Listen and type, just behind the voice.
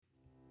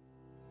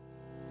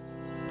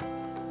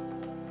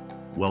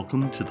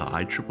Welcome to the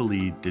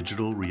IEEE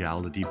Digital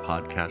Reality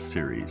Podcast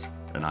Series,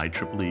 an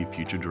IEEE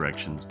Future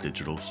Directions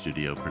digital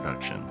studio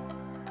production.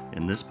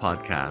 In this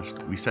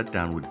podcast, we sat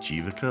down with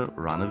Jivika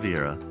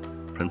Ranavira,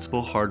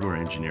 Principal Hardware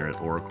Engineer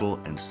at Oracle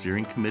and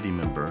Steering Committee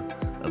member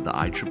of the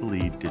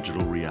IEEE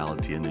Digital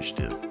Reality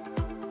Initiative.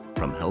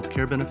 From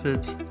healthcare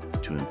benefits,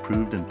 to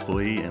improved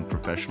employee and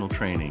professional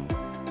training,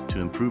 to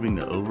improving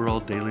the overall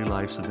daily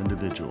lives of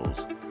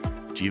individuals,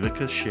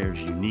 Jivika shares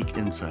unique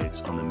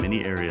insights on the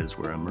many areas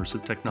where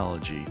immersive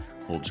technology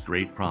holds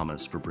great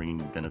promise for bringing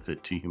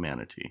benefit to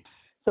humanity.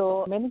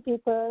 So many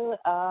people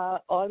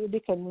are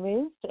already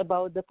convinced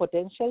about the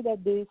potential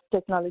that these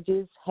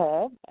technologies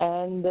have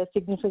and the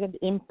significant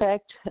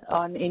impact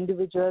on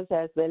individuals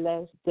as well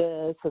as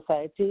the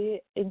society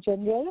in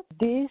general.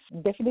 These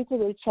definitely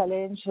will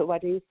challenge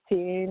what is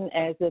seen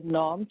as a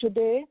norm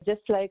today,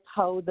 just like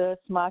how the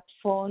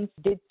smartphones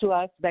did to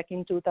us back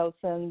in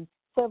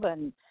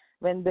 2007.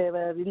 When they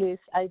were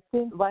released. I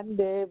think one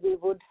day we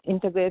would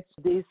integrate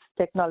these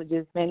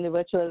technologies, mainly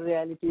virtual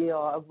reality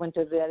or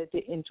augmented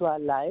reality, into our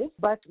lives.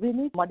 But we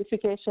need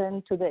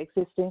modification to the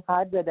existing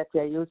hardware that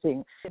we are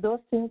using. Those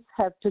things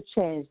have to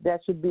change.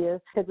 That should be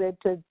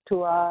integrated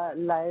to our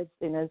lives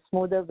in a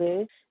smoother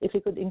way. If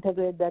we could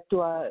integrate that to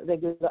our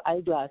regular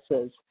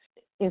eyeglasses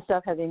instead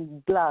of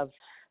having gloves,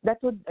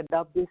 that would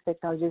adopt these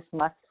technologies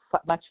much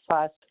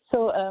faster.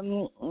 So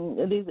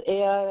these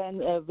AR and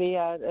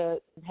VR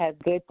have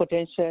great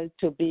potential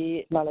to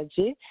be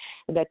technology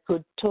that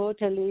could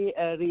totally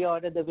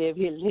reorder the way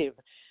we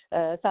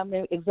live. Some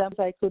examples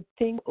I could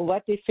think,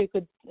 what if we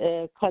could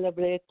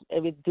collaborate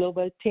with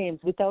global teams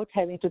without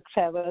having to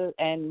travel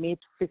and meet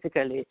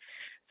physically?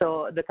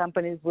 So the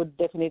companies would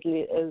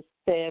definitely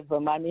save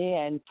money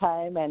and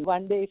time. And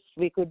one day if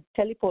we could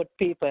teleport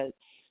people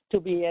to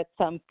be at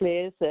some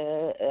place,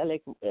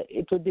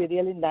 it would be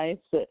really nice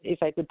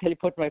if I could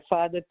teleport my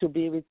father to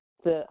be with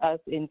us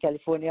in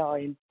California or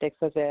in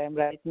Texas where I am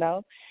right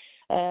now.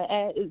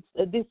 And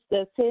this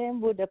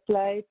same would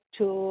apply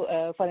to,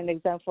 for an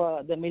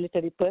example, the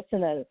military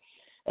personnel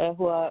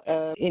who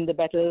are in the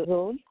battle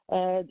zone.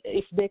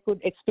 If they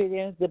could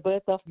experience the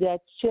birth of their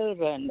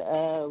children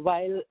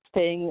while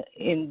staying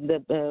in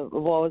the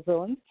war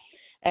zone,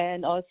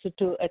 and also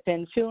to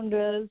attend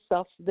funerals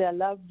of their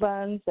loved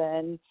ones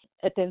and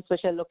attend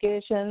special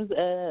occasions,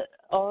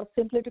 or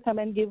simply to come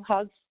and give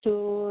hugs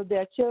to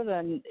their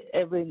children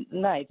every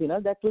night.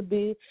 That would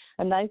be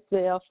a nice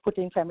way of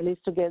putting families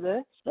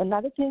together.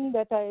 Another thing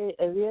that I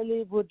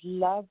really would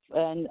love,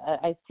 and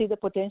I see the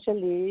potential,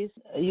 is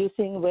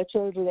using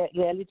virtual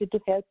reality to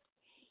help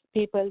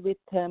people with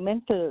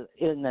mental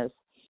illness,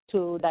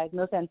 to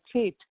diagnose and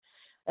treat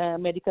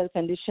medical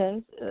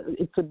conditions.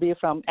 It could be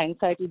from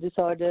anxiety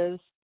disorders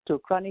to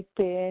chronic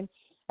pain,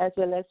 as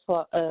well as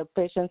for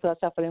patients who are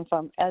suffering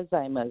from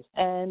Alzheimer's.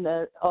 And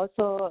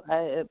also,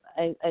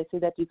 I see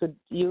that you could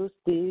use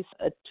these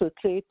to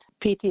treat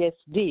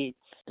PTSD,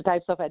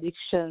 types of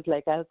addictions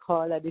like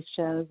alcohol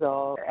addictions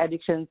or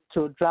addictions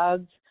to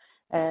drugs,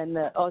 and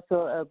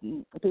also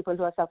people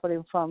who are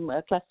suffering from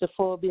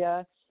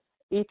claustrophobia,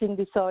 eating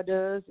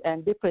disorders,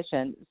 and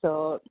depression.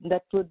 So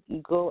that would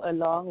go a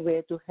long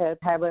way to help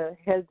have a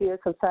healthier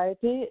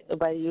society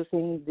by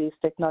using these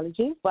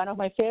technologies. One of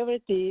my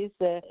favorites is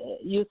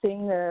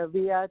using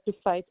VR to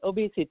fight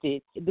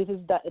obesity. This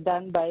is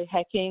done by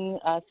hacking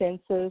our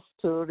sensors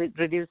to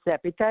reduce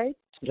appetite.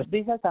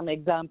 These are some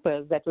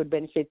examples that would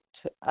benefit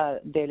our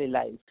daily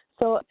lives.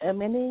 So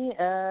many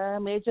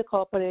major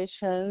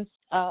corporations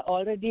are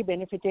already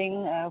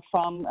benefiting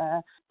from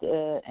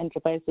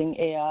enterprising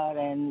AR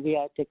and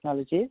VR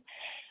technologies.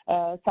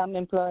 Some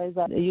employers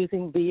are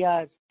using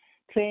VR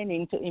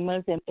training to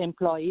immerse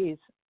employees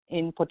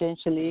in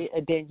potentially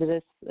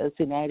dangerous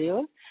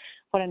scenarios.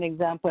 For an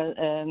example,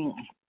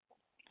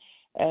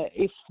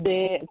 if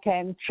they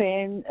can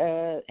train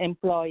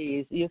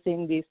employees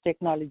using these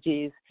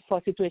technologies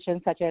for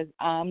situations such as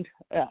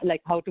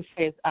like how to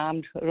face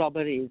armed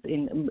robberies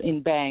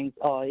in banks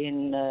or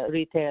in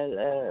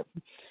retail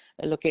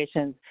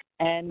locations,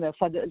 and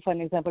for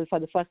an example, for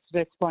the first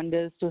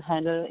responders to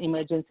handle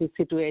emergency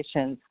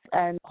situations,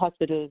 and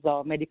hospitals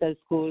or medical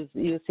schools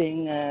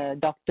using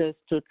doctors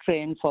to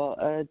train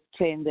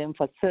them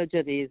for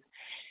surgeries,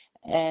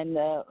 and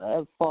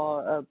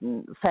for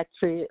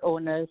factory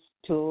owners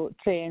to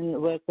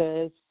train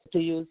workers to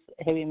use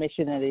heavy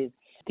machineries.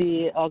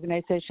 The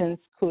organizations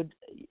could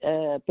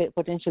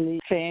potentially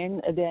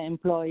train their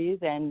employees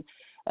and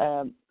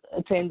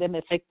train them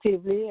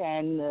effectively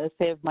and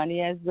save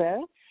money as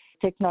well.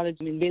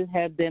 Technology will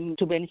help them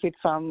to benefit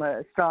from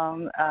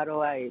strong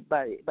ROI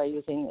by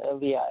using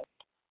VR.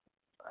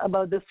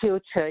 About the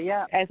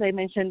future, as I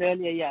mentioned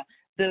earlier,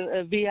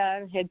 the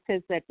VR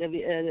headsets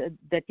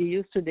that we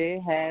use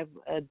today have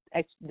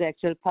the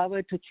actual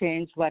power to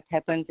change what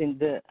happens in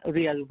the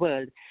real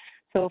world.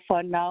 So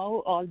for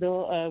now,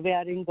 although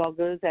wearing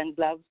goggles and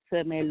gloves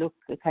may look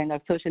kind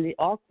of socially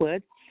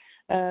awkward,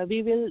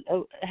 we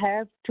will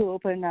have to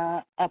open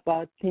up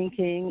our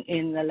thinking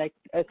in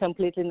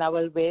completely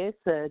novel ways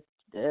so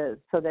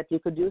that we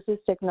could use these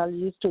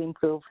technologies to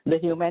improve the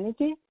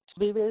humanity,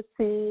 We will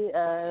see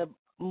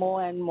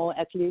more and more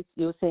athletes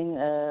using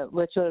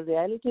virtual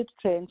reality to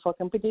train for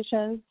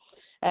competitions,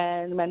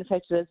 and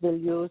manufacturers will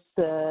use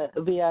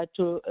VR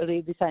to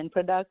redesign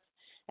products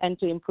and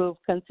to improve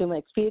consumer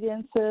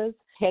experiences.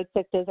 Health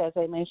sectors, as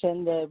I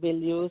mentioned, will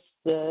use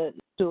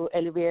to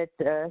alleviate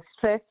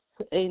stress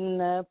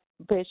in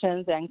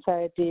patients,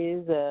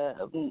 anxieties,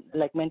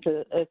 like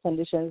mental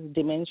conditions,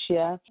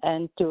 dementia,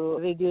 and to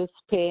reduce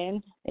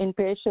pain in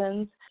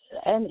patients.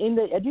 And in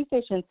the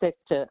education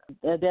sector,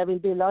 there will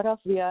be a lot of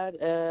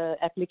VR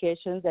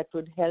applications that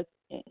would help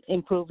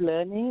improve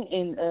learning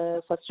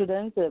for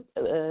students.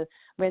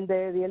 When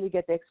they really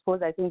get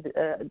exposed, I think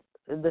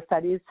the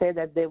studies say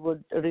that they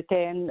would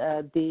retain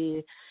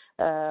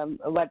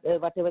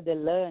whatever they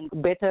learn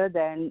better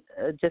than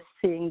just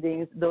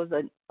seeing those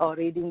or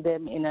reading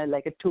them in a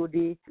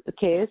 2D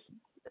case.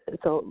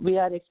 So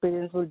VR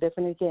experience will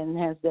definitely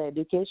enhance the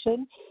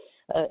education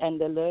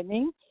and the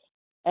learning,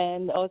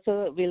 and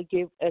also will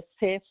give a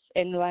safe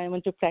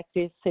environment to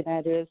practice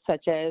scenarios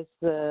such as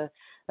the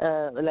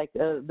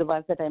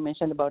ones that I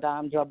mentioned about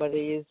armed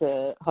robberies,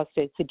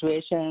 hostage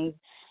situations,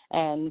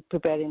 and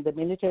preparing the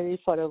military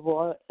for a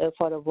war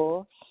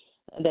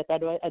that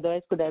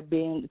otherwise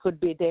could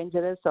be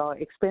dangerous or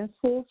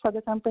expensive for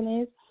the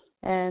companies.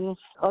 And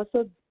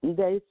also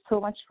there is so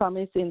much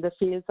promise in the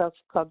fields of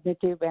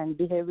cognitive and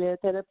behavior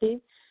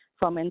therapy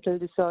for mental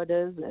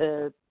disorders,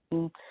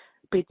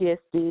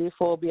 PTSD,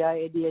 phobia,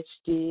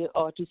 ADHD,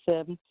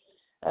 autism,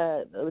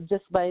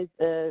 just by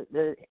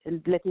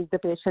letting the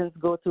patients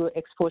go through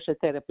exposure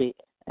therapy.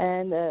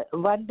 And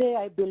one day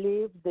I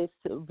believe this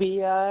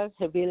VR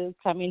will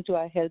come into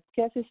our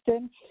healthcare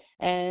system,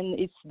 and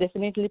it's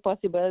definitely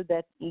possible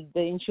that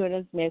the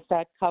insurance may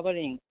start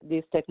covering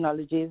these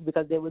technologies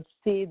because they would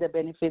see the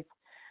benefits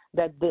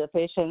that the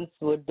patients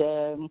would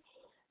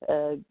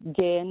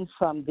gain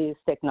from these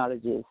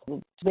technologies.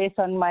 Based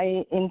on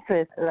my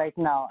interest right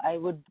now, I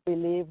would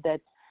believe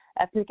that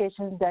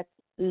applications that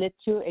let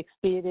you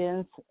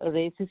experience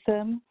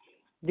racism,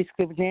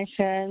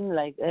 discrimination,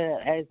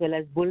 as well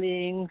as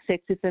bullying,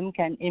 sexism,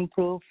 can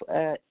improve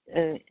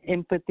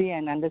empathy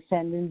and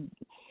understanding,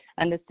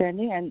 and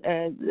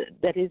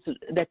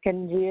that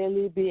can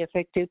really be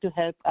effective to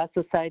help our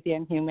society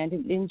and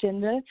humanity in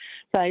general.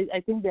 So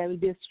I think there will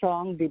be a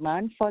strong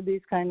demand for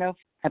these kind of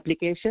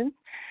applications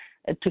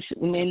to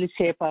mainly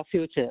shape our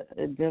future,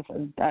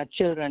 our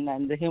children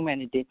and the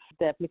humanity.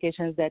 The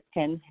applications that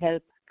can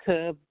help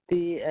curb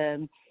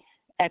the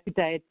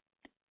appetite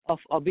of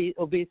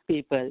obese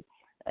people.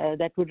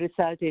 That would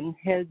result in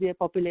healthier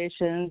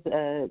populations.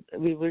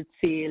 We would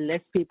see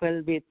less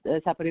people with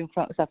suffering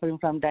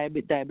from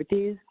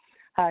diabetes,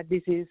 heart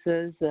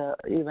diseases,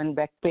 even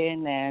back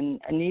pain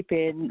and knee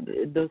pain.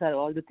 Those are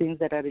all the things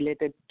that are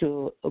related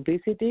to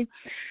obesity.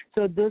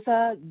 So those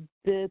are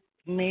the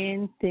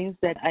main things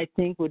that I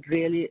think would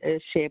really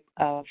shape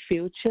our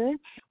future.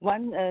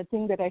 One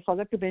thing that I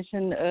forgot to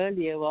mention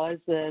earlier was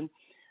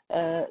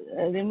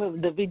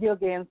the video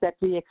games that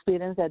we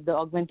experienced at the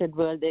Augmented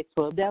World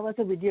Expo. There was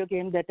a video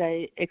game that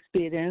I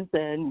experienced,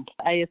 and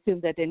I assume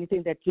that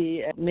anything that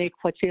we make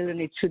for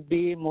children, it should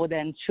be more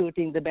than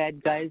shooting the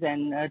bad guys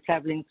and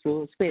traveling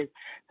through space.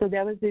 So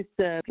there was this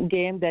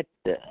game that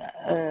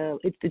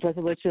it was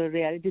a virtual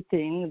reality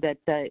thing that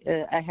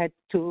I had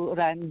to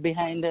run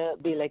behind,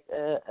 be like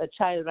a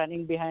child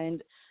running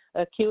behind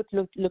a cute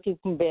looking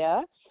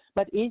bear.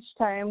 But each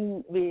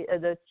time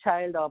the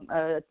child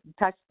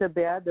touched the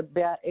bear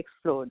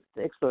exploded.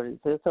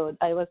 So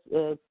I was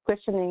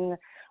questioning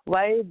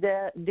why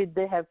did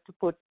they have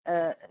to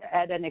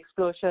add an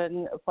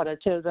explosion for a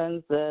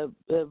children's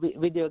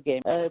video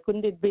game?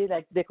 Couldn't it be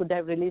like they could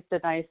have released a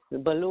nice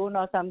balloon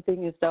or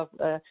something instead of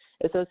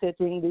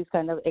associating these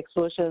kind of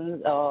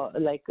explosions or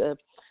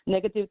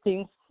negative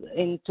things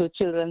into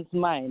children's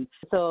minds?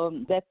 So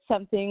that's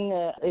something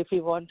if we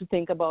want to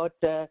think about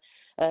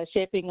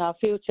shaping our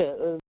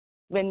future.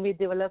 When we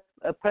develop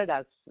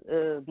products,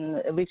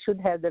 we should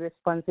have the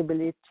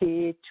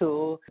responsibility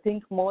to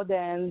think more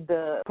than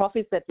the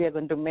profits that we are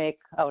going to make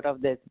out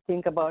of this.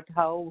 Think about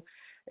how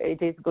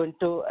it is going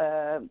to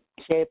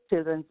shape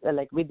children's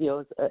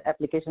videos,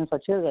 applications for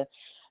children.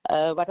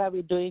 What are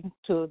we doing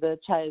to the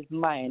child's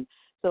mind?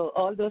 So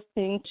all those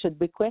things should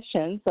be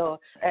questioned. So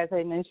as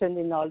I mentioned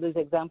in all those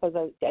examples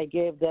I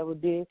gave, there would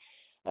be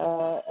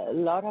a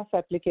lot of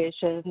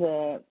applications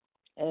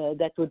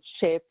that would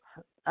shape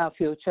our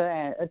future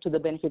and to the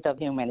benefit of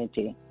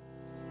humanity.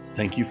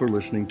 Thank you for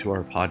listening to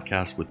our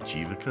podcast with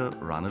Jivika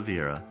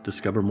Ranavira.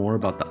 Discover more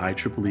about the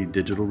IEEE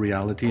Digital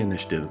Reality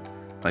Initiative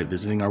by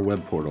visiting our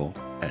web portal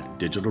at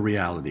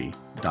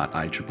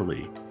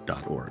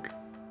digitalreality.ieee.org.